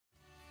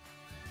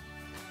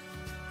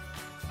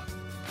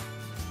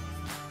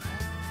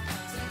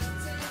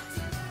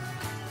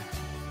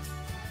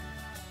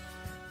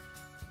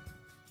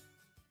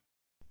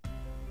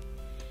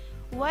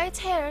White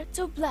hair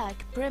to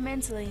black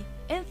permanently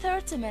in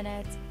 30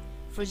 minutes.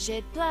 For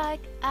jet black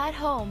at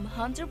home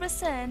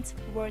 100%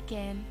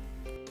 working.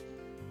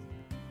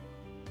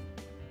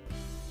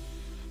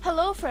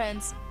 Hello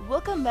friends,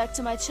 welcome back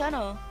to my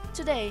channel.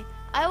 Today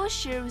I will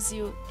share with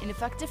you an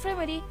effective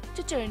remedy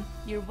to turn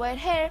your white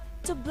hair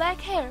to black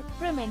hair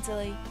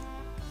permanently.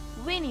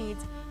 We need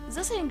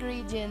these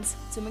ingredients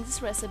to make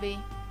this recipe.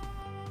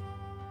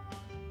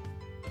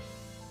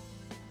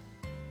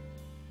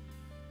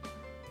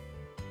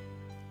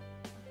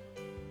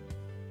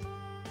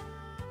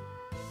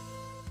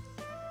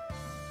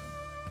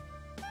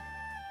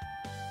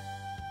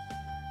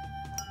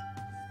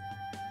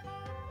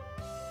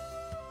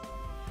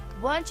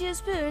 One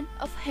teaspoon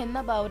of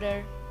henna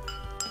powder,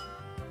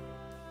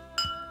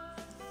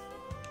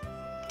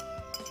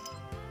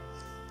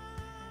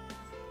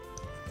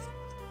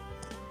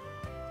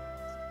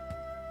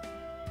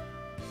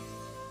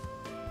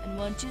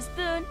 1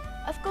 teaspoon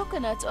of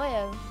coconut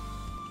oil,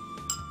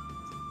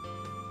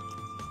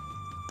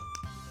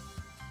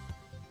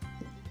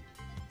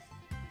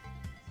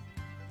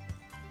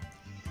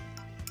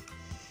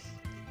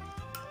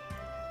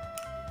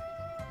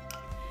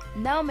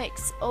 Now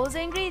mix all the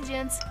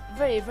ingredients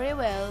very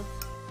well.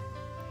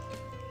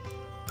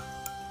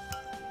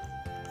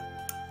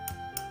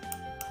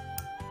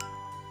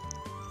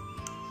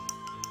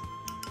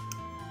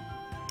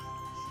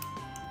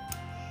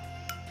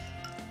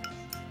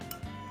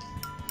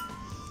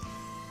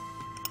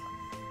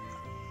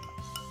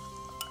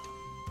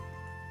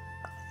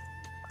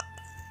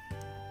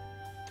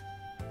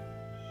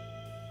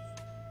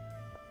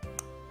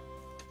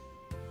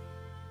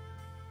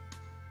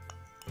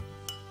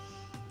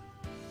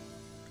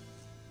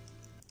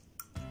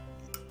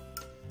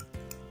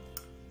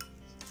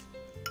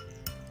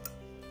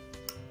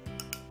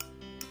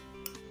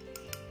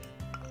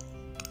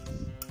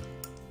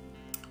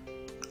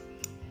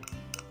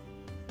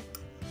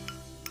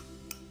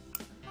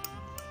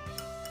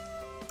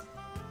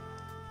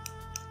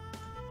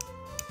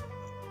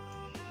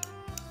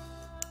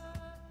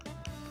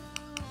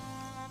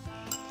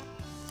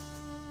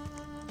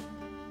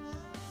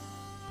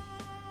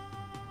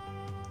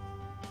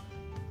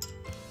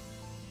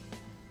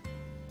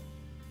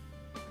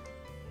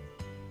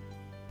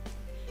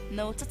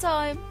 Note the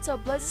time to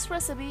apply this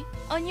recipe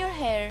on your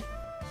hair.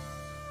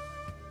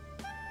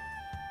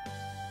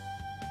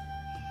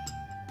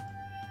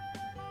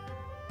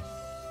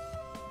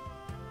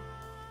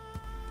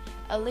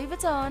 I'll leave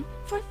it on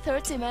for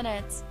 30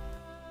 minutes.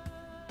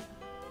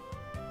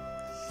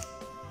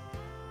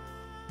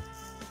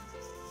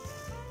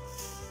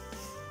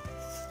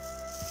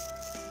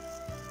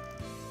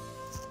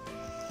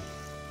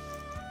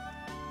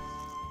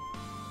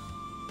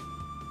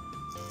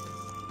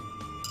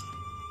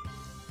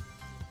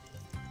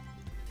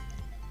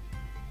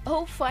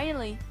 Oh,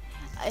 finally!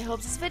 I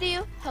hope this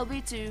video helped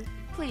you too.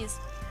 Please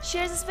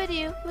share this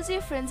video with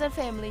your friends and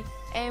family,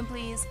 and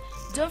please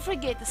don't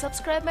forget to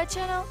subscribe my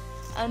channel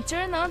and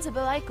turn on the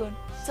bell icon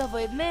to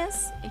avoid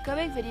miss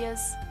incoming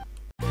videos.